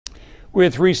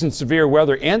With recent severe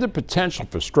weather and the potential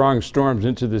for strong storms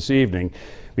into this evening,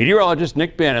 meteorologist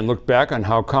Nick Bannin looked back on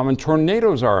how common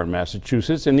tornadoes are in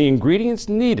Massachusetts and the ingredients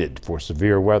needed for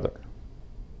severe weather.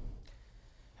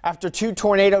 After two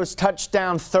tornadoes touched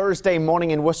down Thursday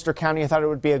morning in Worcester County, I thought it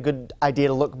would be a good idea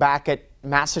to look back at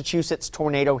Massachusetts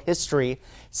tornado history.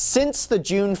 Since the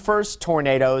June 1st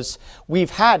tornadoes,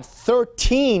 we've had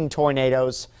 13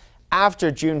 tornadoes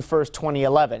after June 1st,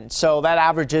 2011. So that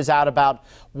averages out about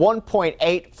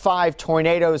 1.85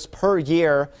 tornadoes per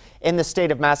year in the state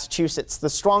of Massachusetts. The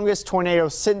strongest tornado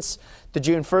since the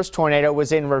June 1st tornado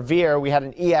was in Revere. We had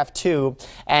an EF2,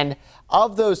 and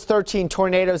of those 13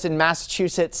 tornadoes in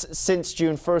Massachusetts since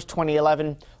June 1st,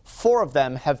 2011, 4 of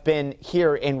them have been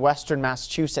here in western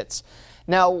Massachusetts.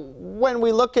 Now, when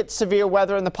we look at severe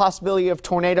weather and the possibility of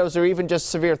tornadoes or even just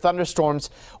severe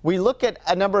thunderstorms, we look at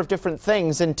a number of different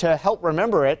things, and to help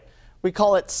remember it, we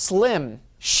call it SLIM: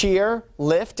 shear,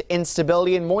 lift,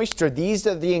 instability, and moisture. These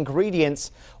are the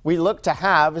ingredients we look to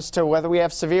have as to whether we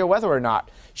have severe weather or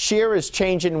not. Shear is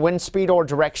change in wind speed or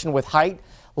direction with height.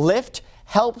 Lift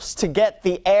helps to get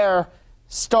the air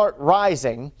start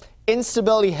rising.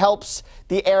 Instability helps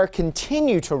the air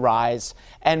continue to rise,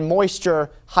 and moisture,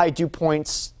 high dew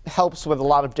points, helps with a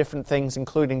lot of different things,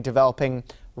 including developing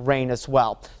rain as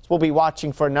well. So we'll be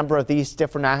watching for a number of these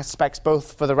different aspects,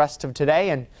 both for the rest of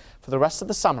today and for the rest of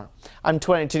the summer. I'm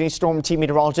 22 News Storm Team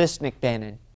Meteorologist Nick Bannin.